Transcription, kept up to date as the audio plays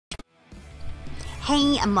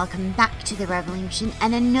Hey and welcome back to The Revolution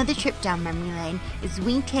and another trip down memory lane as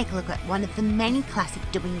we take a look at one of the many classic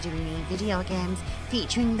WWE video games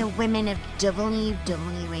featuring the women of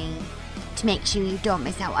WWE. To make sure you don't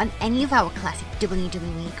miss out on any of our classic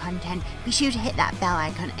WWE content, be sure to hit that bell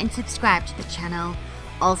icon and subscribe to the channel.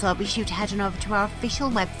 Also be sure to head on over to our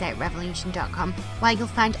official website revolution.com where you'll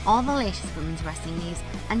find all the latest women's wrestling news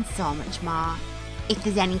and so much more. If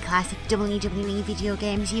there's any classic WWE video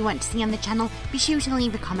games you want to see on the channel, be sure to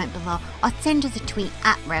leave a comment below or send us a tweet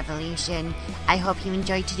at Revolution. I hope you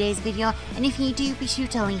enjoyed today's video, and if you do, be sure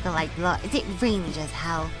to leave a like below as it really does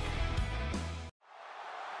help.